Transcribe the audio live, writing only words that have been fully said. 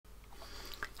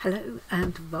Hello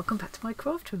and welcome back to my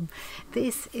craft room.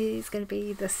 This is going to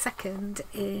be the second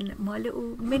in my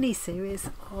little mini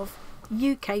series of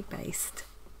UK based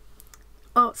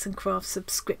arts and crafts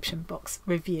subscription box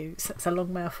reviews. That's a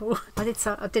long mouthful. I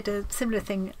did a similar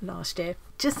thing last year,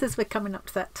 just as we're coming up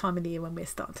to that time of the year when we're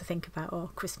starting to think about our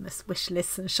Christmas wish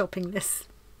lists and shopping lists.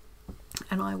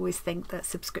 And I always think that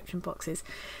subscription boxes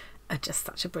are just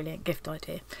such a brilliant gift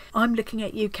idea. I'm looking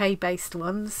at UK based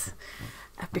ones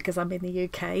because I'm in the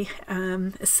UK.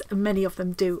 Many of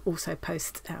them do also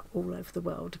post out all over the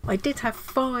world. I did have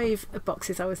 5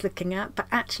 boxes I was looking at, but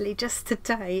actually just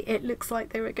today it looks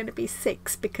like there are going to be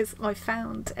 6 because I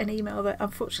found an email that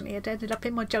unfortunately had ended up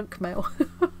in my junk mail.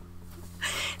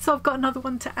 So I've got another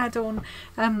one to add on.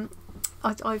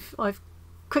 I've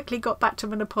quickly got back to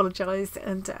them and apologised,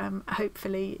 and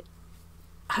hopefully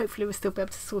we'll still be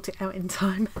able to sort it out in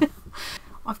time.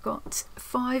 I've got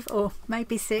 5 or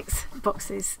maybe 6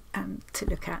 boxes to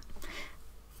look at,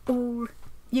 all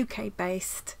UK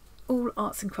based, all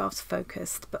arts and crafts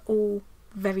focused, but all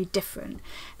very different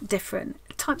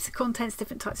types of contents,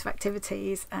 different types of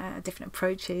activities, different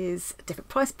approaches, different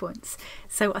price points.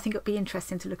 So I think it'll be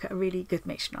interesting to look at a really good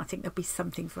mixture. I think there'll be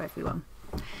something for everyone.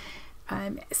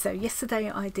 So yesterday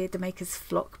I did the Maker's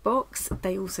Flock box.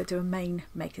 They also do a main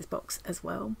Maker's box as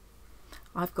well.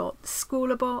 I've got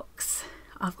Scrawler box,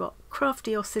 I've got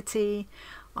Craftiosity,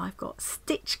 I've got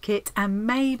Stitch Kit, and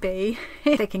maybe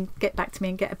if they can get back to me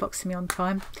and get a box to me on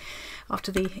time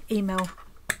after the email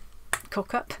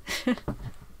cock up,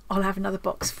 I'll have another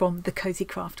box from the Cozy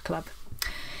Craft Club.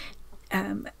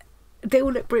 They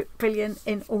all look brilliant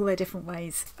in all their different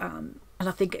ways, and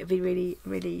I think it'd be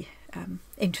really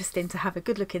interesting to have a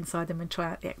good look inside them and try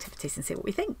out the activities and see what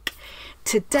we think.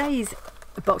 Today's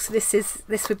box,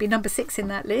 this would be number 6 in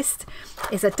that list,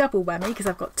 is a double whammy because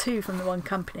I've got 2 from the one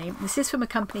company. This is from a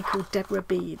company called Deborah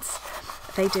Beads.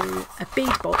 They do a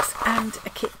bead box and a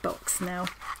kit box. Now,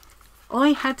 I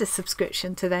had a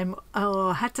subscription to them.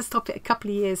 I had to stop it a couple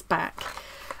of years back,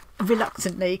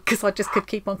 reluctantly, because I just could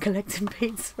keep on collecting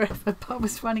beads forever, but I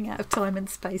was running out of time and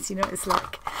space, you know what it's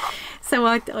like. So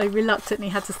I reluctantly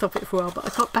had to stop it for a while, but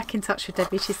I got back in touch with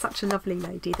Debbie. She's such a lovely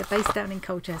lady. They're based down in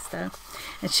Colchester,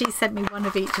 and she sent me one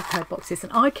of each of her boxes,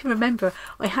 and I can remember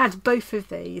I had both of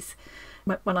these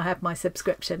when I had my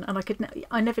subscription, and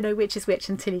I never know which is which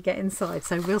until you get inside,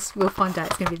 so we'll find out.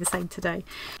 It's going to be the same today.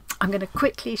 I'm going to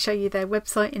quickly show you their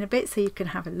website in a bit so you can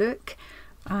have a look.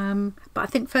 But I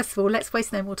think first of all, let's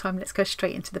waste no more time. Let's go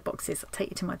straight into the boxes. I'll take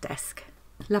you to my desk.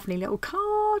 Lovely little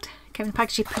card came in the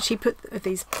package. She put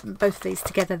both of these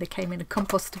together. They came in a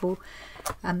compostable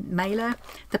mailer.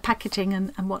 The packaging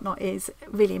and whatnot is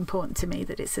really important to me,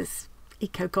 that it's as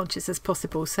eco-conscious as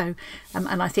possible. So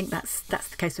and I think that's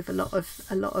the case with a lot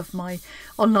of my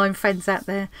online friends out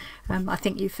there. I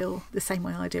think you feel the same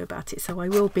way I do about it, so I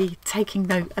will be taking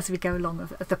note as we go along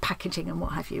of the packaging and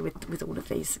what have you with all of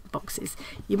these boxes.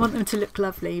 You want them to look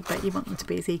lovely, but you want them to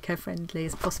be as eco-friendly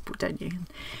as possible, don't you?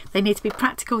 They need to be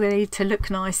practical, they need to look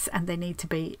nice, and they need to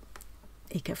be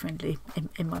eco-friendly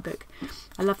in my book.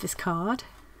 I love this card.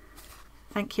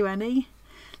 Thank you, Annie.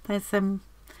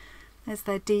 There's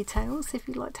their details if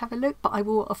you'd like to have a look, but I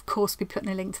will of course be putting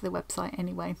a link to the website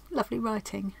anyway. Lovely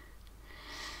writing.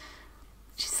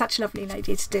 She's such a lovely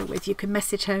lady to deal with. You can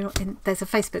message her there's a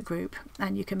Facebook group,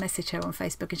 and you can message her on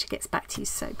Facebook and she gets back to you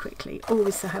so quickly.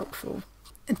 Always so helpful.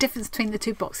 The difference between the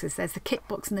 2 boxes, there's the kit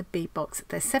box and the bead box.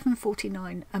 They're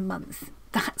 £7.49 a month.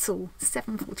 That's all,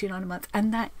 £7.49 a month,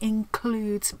 and that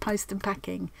includes post and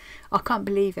packing. I can't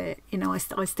believe it. You know,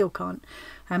 I still can't.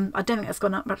 I don't think that's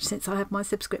gone up much since I had my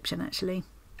subscription, actually.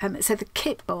 So the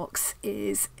kit box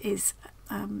is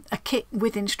a kit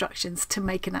with instructions to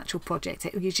make an actual project.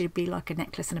 It will usually be like a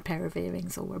necklace and a pair of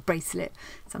earrings or a bracelet,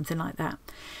 something like that.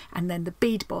 And then the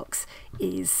bead box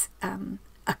is a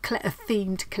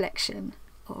themed collection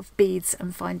of beads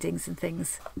and findings and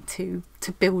things to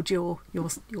build your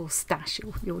stash,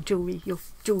 your jewellery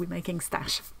making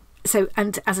stash. So,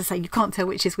 and as I say, you can't tell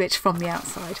which is which from the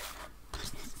outside,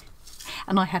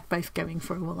 and I had both going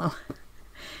for a while.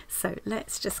 So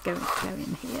let's just go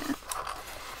in here.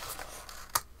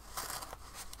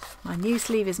 My new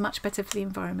sleeve is much better for the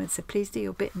environment, so please do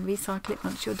your bit and recycle it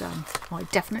once you're done. Oh, I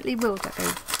definitely will,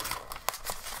 Dave.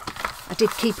 I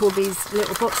did keep all these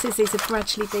little boxes. These are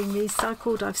gradually being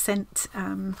recycled. I've sent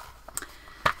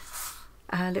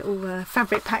little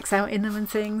fabric packs out in them and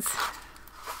things.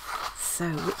 So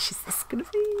which is this going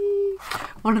to be?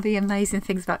 One of the amazing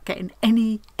things about getting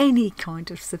any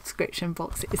kind of subscription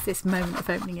box is this moment of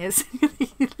opening it.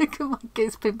 Look at my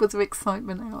goose pimples of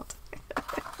excitement out.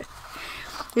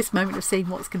 This moment of seeing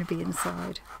what's going to be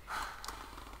inside.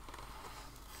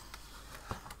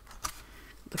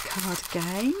 the card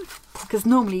again, because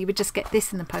normally you would just get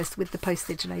this in the post with the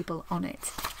postage label on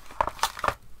it.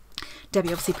 Debbie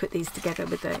obviously put these together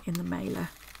with in the mailer.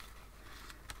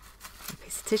 A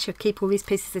piece of tissue. I keep all these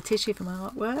pieces of tissue for my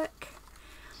artwork.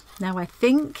 Now I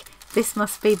think this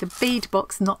must be the bead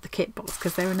box, not the kit box,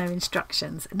 because there are no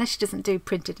instructions, unless she doesn't do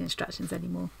printed instructions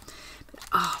anymore. But,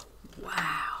 oh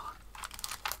wow,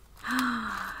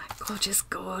 gorgeous,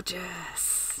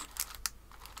 gorgeous.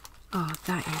 Oh,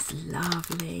 that is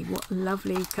lovely. What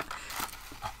lovely.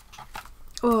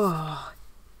 Oh,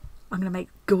 I'm going to make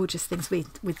gorgeous things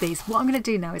with these. What I'm going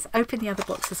to do now is open the other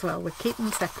box as well. We'll keep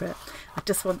them separate. I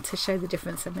just want to show the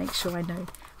difference and make sure I know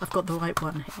I've got the right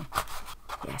one here.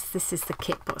 Yes, this is the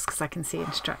kit box because I can see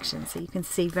instructions, so you can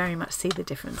very much see the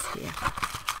difference here.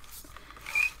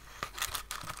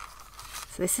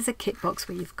 So this is a kit box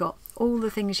where you've got all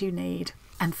the things you need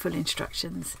and full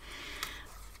instructions.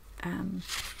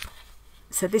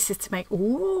 So this is to make a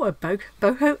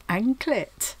boho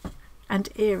anklet and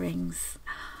earrings.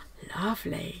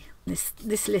 Lovely.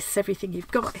 This lists everything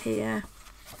you've got here,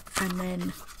 and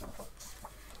then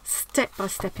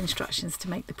step-by-step instructions to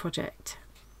make the project.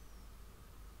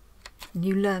 And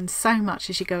you learn so much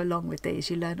as you go along with these.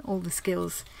 You learn all the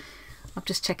skills. I'm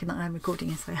just checking that I'm recording,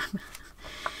 yes I am.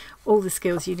 All the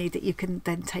skills you need that you can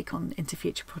then take on into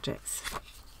future projects.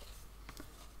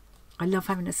 I love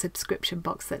having a subscription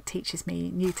box that teaches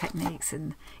me new techniques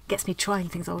and gets me trying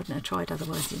things I wouldn't have tried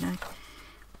otherwise, you know.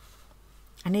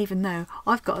 And even though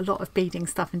I've got a lot of beading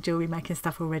stuff and jewellery making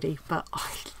stuff already, but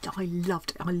I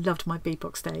loved my bead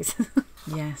box days.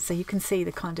 Yeah, so you can see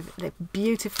they're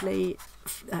beautifully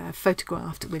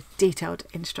photographed with detailed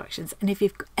instructions. And if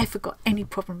you've ever got any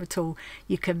problem at all,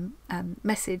 you can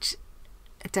message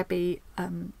Debbie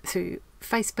through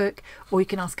Facebook, or you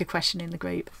can ask a question in the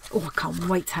group. Oh, I can't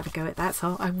wait to have a go at that.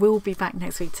 So I will be back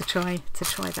next week to try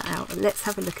that out. But let's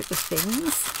have a look at the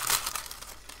things.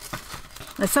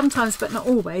 Now, sometimes, but not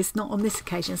always, not on this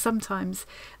occasion, sometimes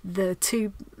the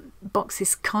two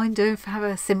boxes kind of have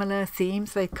a similar theme,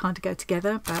 so they kind of go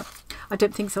together, but I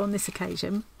don't think so on this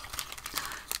occasion.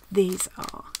 These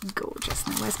are gorgeous.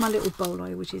 Now, where's my little bowl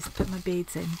I always use to put my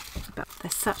beads in? But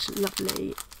they're such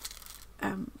lovely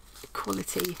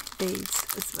quality beads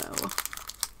as well.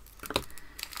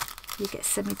 You get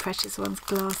semi-precious ones,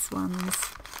 glass ones.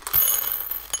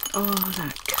 Oh,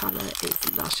 that colour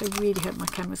is lush. I really hope my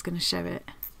camera's going to show it.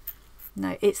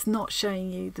 No, it's not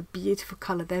showing you the beautiful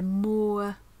colour. They're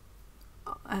more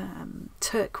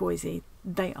turquoisey.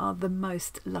 They are the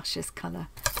most luscious colour.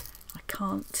 I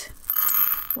can't...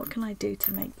 What can I do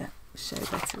to make that show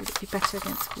better? Would it be better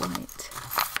against white?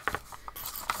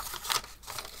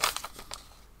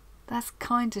 That's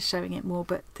kind of showing it more,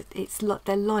 but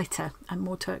they're lighter and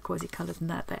more turquoisey coloured than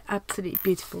that. They're absolutely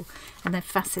beautiful, and they're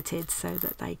faceted so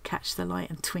that they catch the light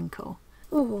and twinkle.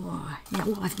 Oh,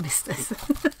 no, I've missed this.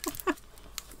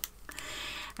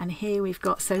 And here we've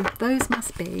got, so those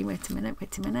must be, wait a minute,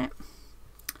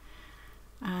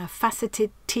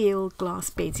 faceted teal glass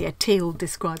beads. Yeah, teal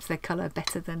describes their colour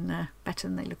better than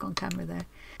they look on camera there.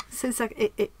 So it's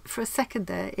like for a second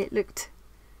there, it looked,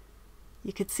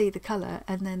 you could see the colour,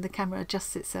 and then the camera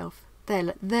adjusts itself.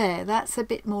 There, that's a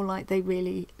bit more like they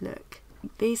really look.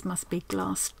 These must be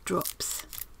glass drops.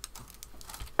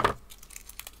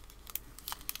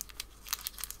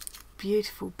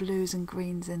 Beautiful blues and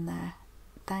greens in there.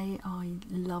 They are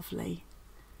lovely.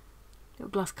 Little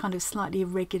glass, kind of slightly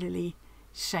irregularly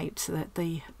shaped so that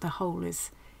the hole is,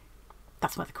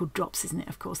 that's why they're called drops, isn't it?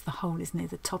 Of course, the hole is near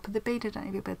the top of the bead. I don't know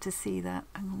if you'll be able to see that.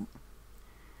 Hang on.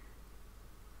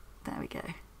 There we go.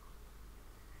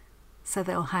 So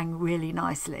they'll hang really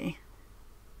nicely.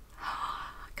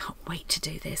 I can't wait to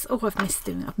do this. Oh, I've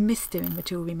missed doing the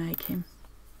jewellery making.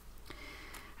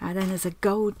 And then there's a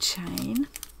gold chain.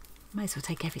 May as well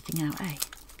take everything out, eh?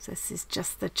 So this is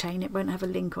just the chain. It won't have a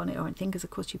link on it or anything, because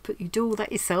of course you do all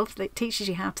that yourself. It teaches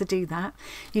you how to do that.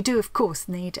 You do of course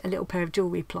need a little pair of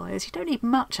jewellery pliers. You don't need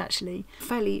much actually.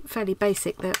 Fairly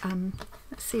basic. That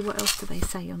let's see, what else do they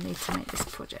say you'll need to make this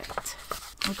project.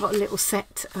 I've got a little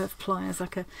set of pliers,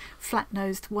 like a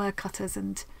flat-nosed wire cutters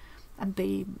and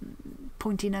the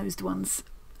pointy-nosed ones,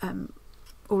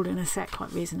 all in a set,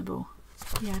 quite reasonable.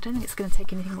 Yeah, I don't think it's going to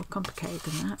take anything more complicated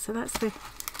than that. So that's the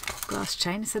glass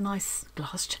chain. It's a nice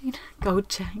glass chain, gold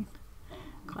chain,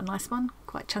 quite a nice one,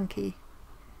 quite chunky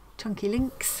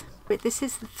links. But this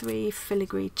is the 3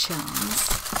 filigree charms.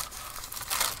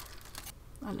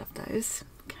 I love those.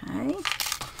 Okay,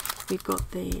 we've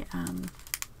got the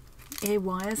ear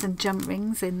wires and jump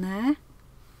rings in there,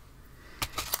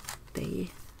 the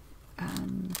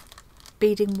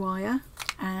beading wire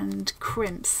and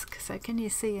crimps. So can you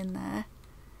see in there?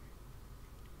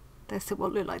 They're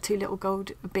what look like two little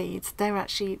gold beads. They're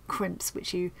actually crimps,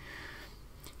 which you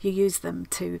use them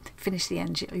to finish the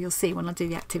end. You'll see when I do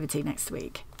the activity next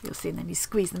week. You'll see, and then you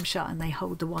squeeze them shut and they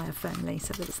hold the wire firmly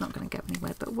so that it's not going to go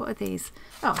anywhere. But what are these?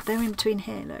 Oh, they're in between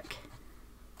here, look.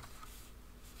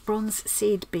 Bronze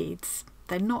seed beads.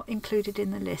 They're not included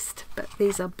in the list, but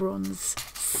these are bronze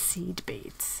seed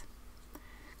beads.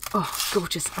 Oh,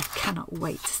 gorgeous. I cannot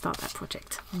wait to start that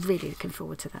project. Really looking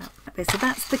forward to that. Okay, so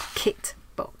that's the kit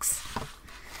box.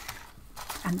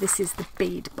 And this is the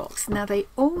bead box. Now they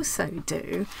also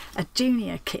do a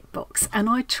junior kit box, and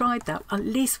I tried that at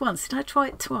least once. Did I try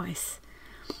it twice?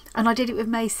 And I did it with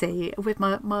Macy, with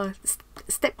my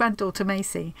step granddaughter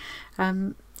Macy.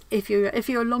 If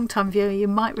you're a long time viewer, you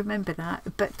might remember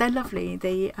that. But they're lovely.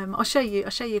 I'll show you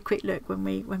a quick look when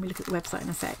we look at the website in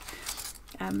a sec.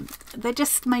 They're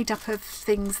just made up of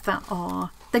things that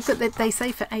are they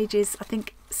say for ages, I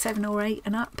think 7 or 8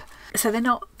 and up. So they're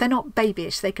not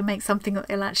babyish. They can make something that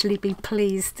they'll actually be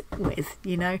pleased with,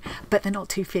 you know, but they're not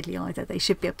too fiddly either. They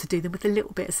should be able to do them with a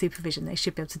little bit of supervision. They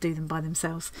should be able to do them by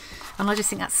themselves, and I just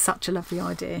think that's such a lovely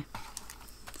idea.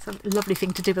 It's a lovely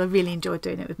thing to do. But I really enjoyed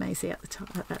doing it with Maisie at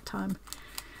that time.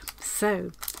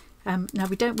 So now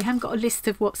we haven't got a list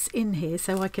of what's in here,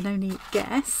 so I can only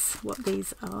guess what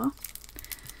these are.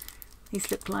 These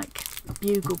look like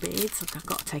bugle beads. I've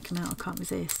got to take them out. I can't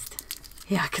resist.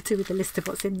 Yeah, I could do with a list of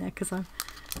what's in there because I'm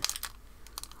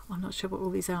not sure what all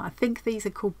these are. I think these are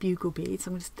called bugle beads.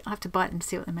 I have to bite them to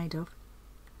see what they're made of.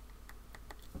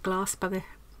 Glass by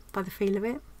the feel of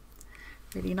it.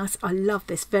 Really nice. I love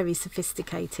this very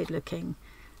sophisticated looking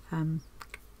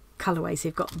colourway. So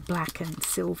you've got black and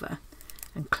silver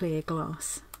and clear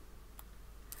glass.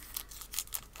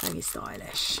 Very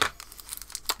stylish.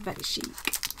 Very chic.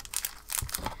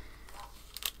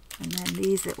 And then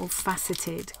these little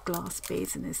faceted glass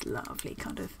beads in this lovely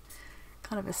kind of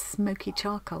a smoky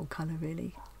charcoal colour,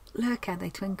 really. Look how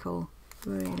they twinkle.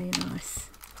 Really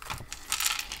nice.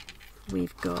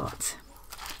 We've got,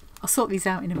 I'll sort these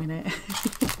out in a minute.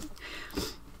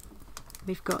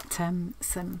 We've got some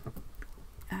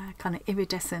kind of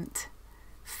iridescent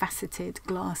faceted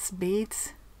glass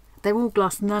beads. They're all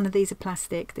glass. None of these are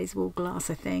plastic. These are all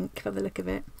glass, I think, by the look of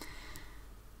it.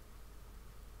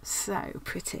 So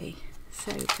pretty,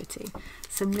 so pretty.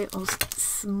 Some little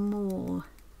small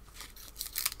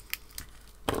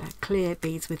clear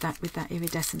beads with that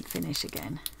iridescent finish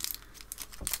again.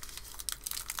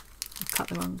 I've cut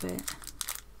the wrong bit.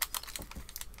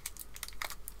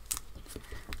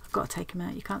 I've got to take them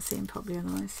out. You can't see them properly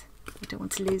otherwise. You don't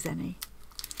want to lose any.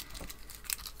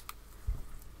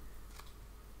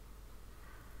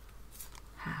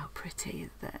 How pretty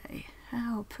are they?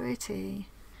 How pretty.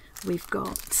 We've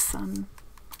got some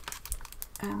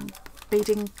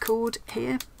beading cord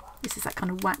here. This is that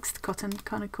kind of waxed cotton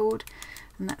kind of cord,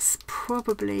 and that's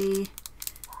probably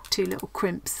 2 little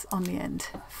crimps on the end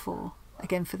for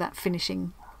that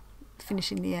finishing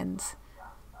the ends.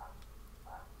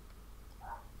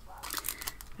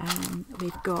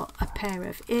 We've got a pair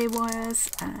of ear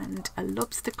wires and a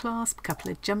lobster clasp, a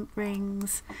couple of jump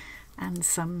rings, and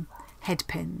some head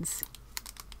pins.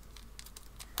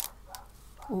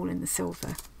 All in the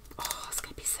silver. Oh, it's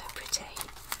going to be so pretty.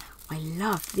 I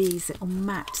love these little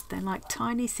matte. They're like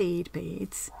tiny seed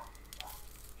beads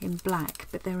in black,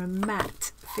 but they're a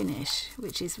matte finish,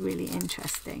 which is really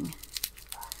interesting.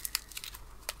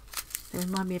 They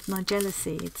remind me of Nigella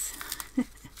seeds.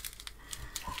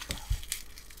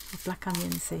 Or black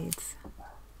onion seeds.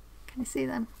 Can you see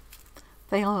them?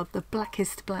 They are the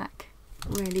blackest black.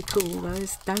 Really cool,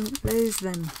 those. Don't lose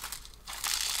them.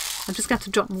 I'm just going to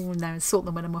drop them all in there and sort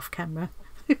them when I'm off camera.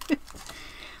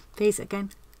 These again,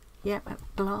 yeah,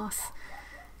 glass,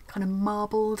 kind of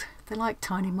marbled. They're like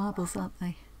tiny marbles, aren't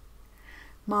they?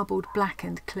 Marbled black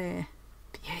and clear.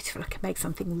 Beautiful. I can make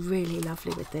something really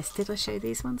lovely with this. Did I show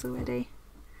these ones already?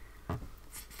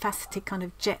 Faceted kind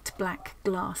of jet black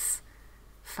glass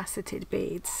faceted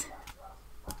beads.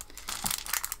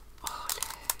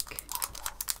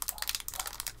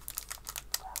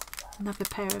 Another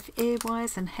pair of ear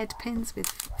wires and head pins with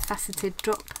faceted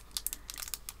drop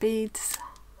beads.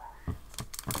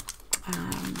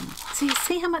 So you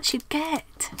see how much you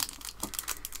get.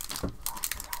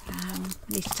 I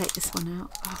need to take this one out.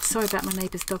 Oh, sorry about my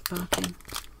neighbour's dog barking.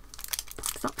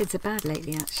 It's not been so bad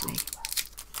lately, actually.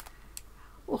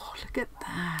 Oh, look at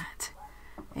that.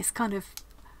 It's kind of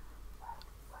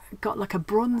got like a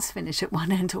bronze finish at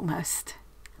one end almost.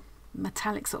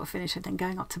 Metallic sort of finish, and then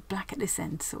going up to black at this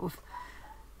end, sort of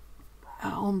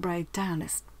ombre down.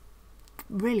 It's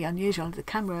really unusual. The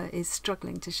camera is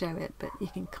struggling to show it, but you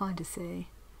can kind of see.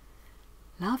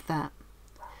 Love that.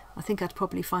 I think I'd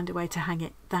probably find a way to hang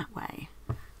it that way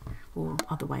or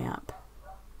other way up.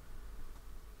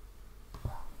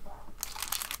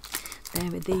 There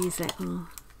are these little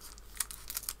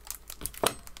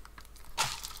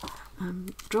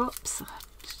drops.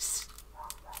 Just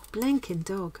blinking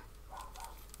dog.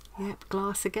 Yep,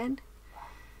 glass again.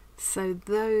 So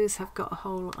those have got a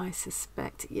hole, I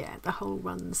suspect. Yeah, the hole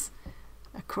runs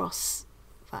across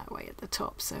that way at the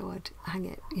top, so I'd hang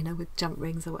it, you know, with jump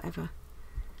rings or whatever.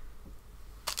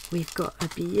 We've got a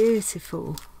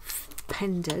beautiful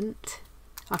pendant.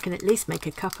 I can at least make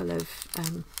a couple of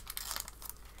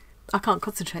I can't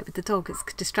concentrate with the dog, it's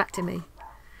distracting me.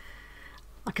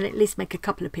 I can at least make a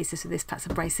couple of pieces with this, perhaps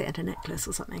a bracelet and a necklace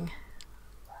or something.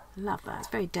 Love that, it's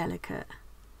very delicate.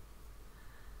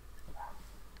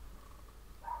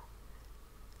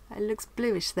 It looks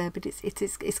bluish there, but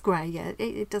it's grey. Yeah,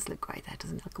 it does look grey there,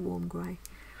 doesn't it? Like a warm grey.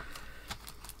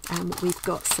 We've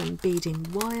got some beading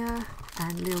wire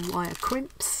and little wire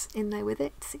crimps in there with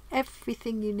it. See,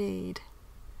 everything you need,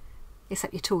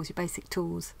 except your tools, your basic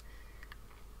tools.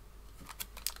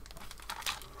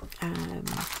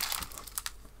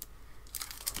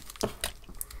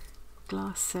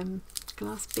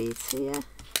 Glass beads here.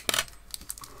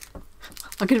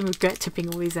 I'm going to regret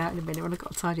tipping all these out in a minute when I've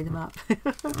got to tidy them up.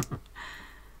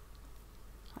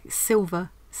 Like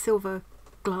silver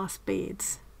glass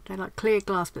beads. They're like clear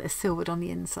glass, but they're silvered on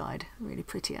the inside. Really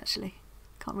pretty, actually.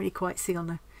 Can't really quite see on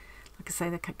the, like I say,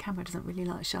 the camera doesn't really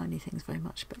like shiny things very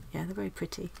much, but yeah, they're very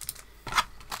pretty. I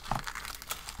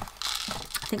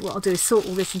think what I'll do is sort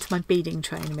all this into my beading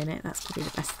tray in a minute. That's probably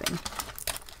the best thing.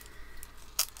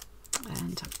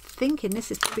 And I'm thinking this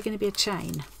is probably going to be a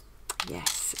chain.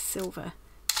 Yes, silver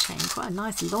chain. Quite a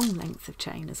nice long length of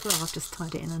chain as well. I've just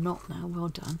tied it in a knot now. Well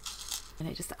done. And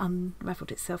it just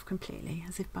unravelled itself completely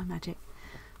as if by magic.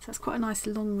 So that's quite a nice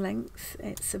long length.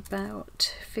 It's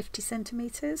about 50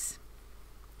 centimetres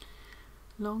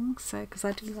long. So because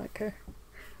I do like a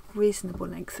reasonable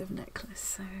length of necklace.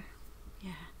 So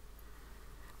yeah.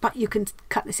 But you can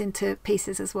cut this into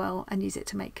pieces as well and use it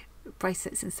to make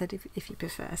bracelets instead if you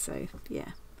prefer. So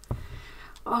yeah.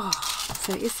 Oh,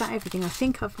 so is that everything? I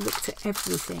think I've looked at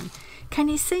everything. Can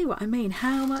you see what I mean?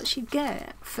 How much you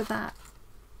get for that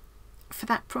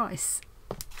price,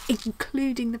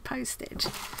 including the postage?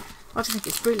 I just think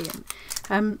it's brilliant.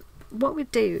 What we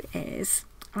do is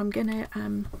I'm gonna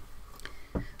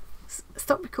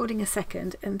stop recording a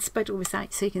second and spread all this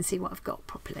out so you can see what I've got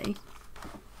properly,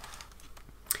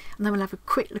 and then we'll have a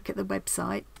quick look at the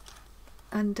website.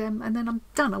 And then I'm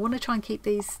done. I want to try and keep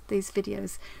these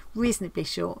videos reasonably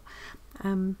short,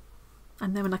 and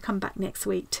then when I come back next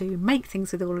week to make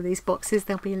things with all of these boxes,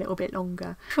 they'll be a little bit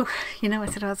longer. You know, I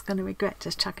said I was going to regret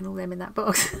just chucking all them in that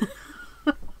box.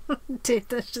 Dude,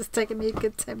 that's just taken me a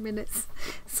good 10 minutes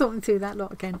sorting through that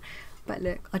lot again. But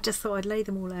look, I just thought I'd lay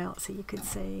them all out so you could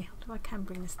see. I can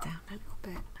bring this down a little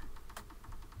bit.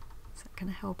 Is that going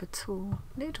to help at all?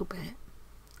 A little bit,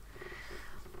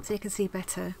 so you can see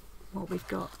better what we've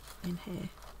got in here.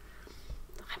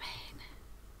 I mean,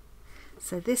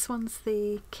 so this one's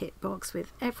the kit box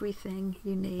with everything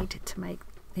you need to make,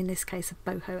 in this case, a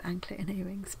boho anklet and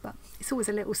earrings, but it's always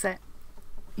a little set,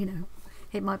 you know.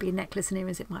 It might be a necklace and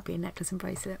earrings, it might be a necklace and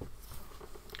bracelet,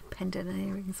 pendant and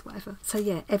earrings, whatever. So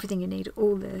yeah, everything you need,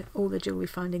 all the jewellery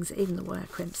findings, even the wire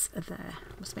crimps are there.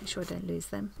 Just make sure I don't lose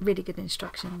them. Really good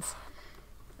instructions.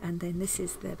 And then this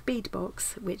is the bead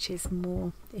box, which is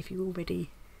more if you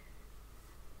already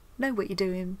know what you're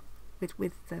doing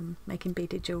with making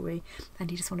beaded jewellery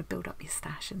and you just want to build up your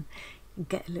stash and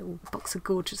get a little box of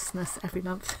gorgeousness every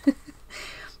month.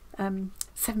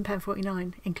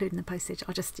 £7.49 including the postage.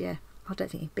 I don't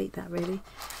think you beat that really.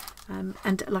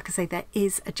 And like I say, there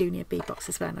is a junior bead box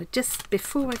as well. And just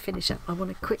before I finish up, I want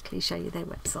to quickly show you their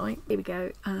website. Here we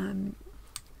go.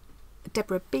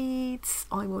 Deborah Beads.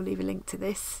 I will leave a link to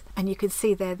this, and you can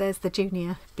see there's the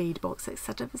junior bead box. I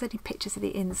don't know if there's any pictures of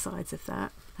the insides of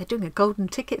that. They're doing a golden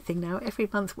ticket thing now. Every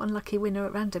month one lucky winner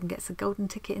at random gets a golden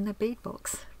ticket in their bead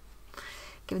box,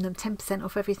 giving them 10%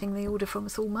 off everything they order from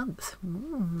us all month.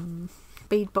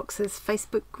 Bead Boxes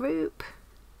Facebook group,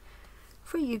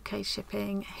 free UK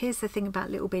shipping. Here's the thing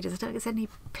about Little Beaders, I don't think there's any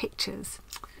pictures,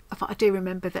 but I do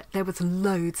remember that there was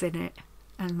loads in it,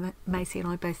 and Macy and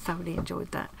I both thoroughly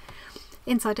enjoyed that.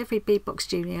 Inside every bead box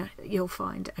junior you'll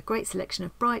find a great selection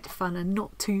of bright, fun and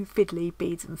not too fiddly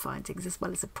beads and findings, as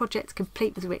well as a project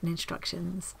complete with written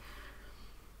instructions.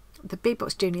 The Bead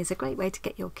Box Junior is a great way to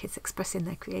get your kids expressing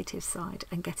their creative side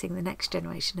and getting the next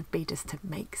generation of beaders to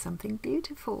make something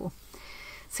beautiful.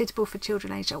 Suitable for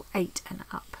children aged 8 and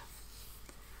up.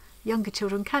 younger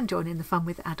children can join in the fun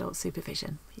with adult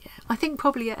supervision. Yeah, I think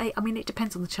probably at 8, I mean, it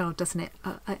depends on the child, doesn't it?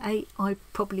 At 8, I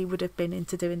probably would have been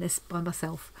into doing this by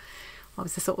myself. I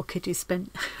was the sort of kid who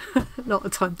spent a lot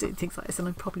of time doing things like this, and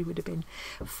I probably would have been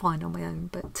fine on my own.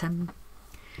 But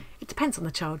it depends on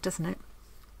the child, doesn't it?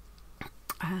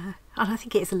 And I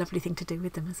think it is a lovely thing to do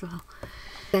with them as well.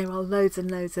 There are loads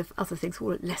and loads of other things,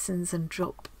 all lessons and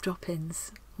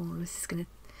drop-ins. Oh, this is going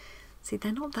to... See,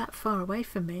 they're not that far away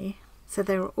from me. So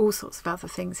there are all sorts of other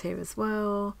things here as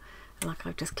well. Like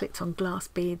I've just clicked on glass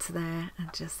beads there,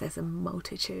 and just there's a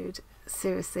multitude.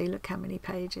 Seriously, look how many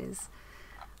pages.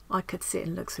 I could sit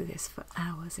and look through this for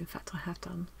hours. In fact, I have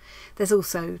done. There's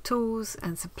also tools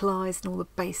and supplies and all the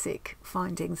basic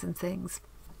findings and things.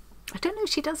 I don't know if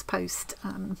she does post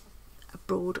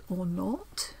abroad or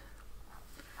not.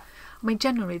 I mean,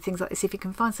 generally things like this, if you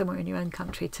can find somewhere in your own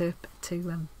country to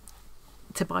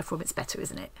buy from, it's better,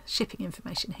 isn't it? Shipping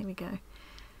information, here we go.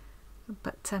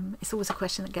 But it's always a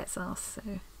question that gets asked.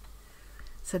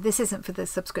 So this isn't for the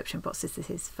subscription boxes, this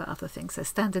is for other things. So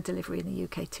standard delivery in the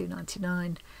UK,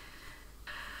 £2.99.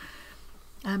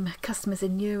 Customers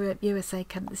in Europe, USA,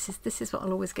 Canada, this is what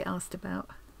I'll always get asked about.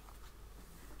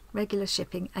 Regular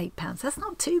shipping, £8. That's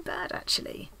not too bad,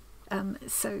 actually.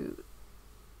 So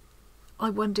I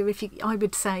wonder if I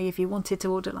would say if you wanted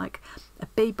to order like a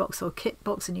bead box or a kit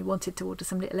box and you wanted to order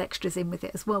some little extras in with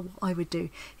it as well, what I would do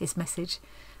is message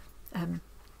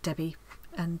Debbie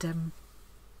and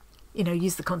you know,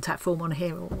 use the contact form on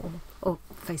here or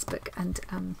Facebook and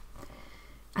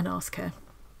ask her.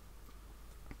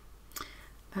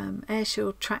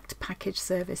 Airshore tracked package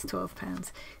service,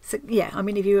 £12. So yeah, I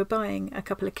mean, if you were buying a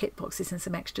couple of kit boxes and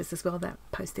some extras as well, that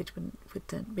postage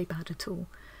wouldn't be bad at all.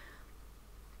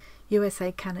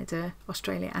 USA, Canada,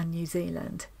 Australia and New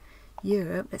Zealand.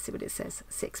 Europe, let's see what it says,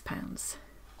 £6.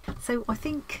 So I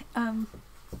think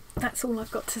that's all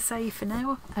I've got to say for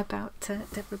now about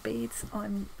Deborah Beads.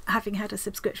 I'm having had a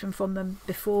subscription from them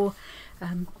before.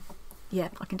 Yeah,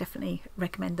 I can definitely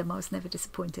recommend them. I was never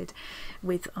disappointed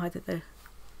with either the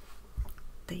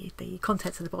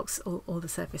contents of the box or the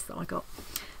service that I got.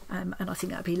 And I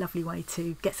think that would be a lovely way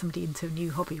to get somebody into a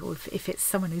new hobby, or if it's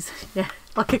someone who's, yeah,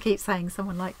 like I keep saying,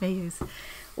 someone like me who's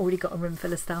already got a room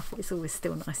full of stuff, it's always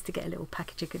still nice to get a little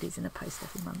package of goodies in the post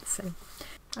every month. So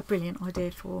a brilliant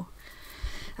idea for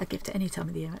a gift at any time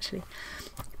of the year, actually.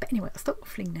 But anyway, I'll stop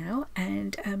waffling now,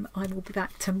 and I will be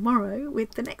back tomorrow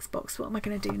with the next box. What am I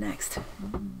going to do next?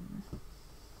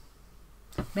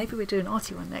 Maybe we'll do an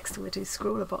arty one next, or we'll do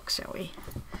scrawler box, shall we?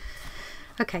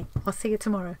 Okay, I'll see you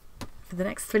tomorrow for the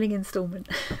next thrilling instalment.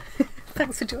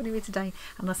 Thanks for joining me today,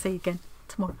 and I'll see you again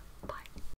tomorrow.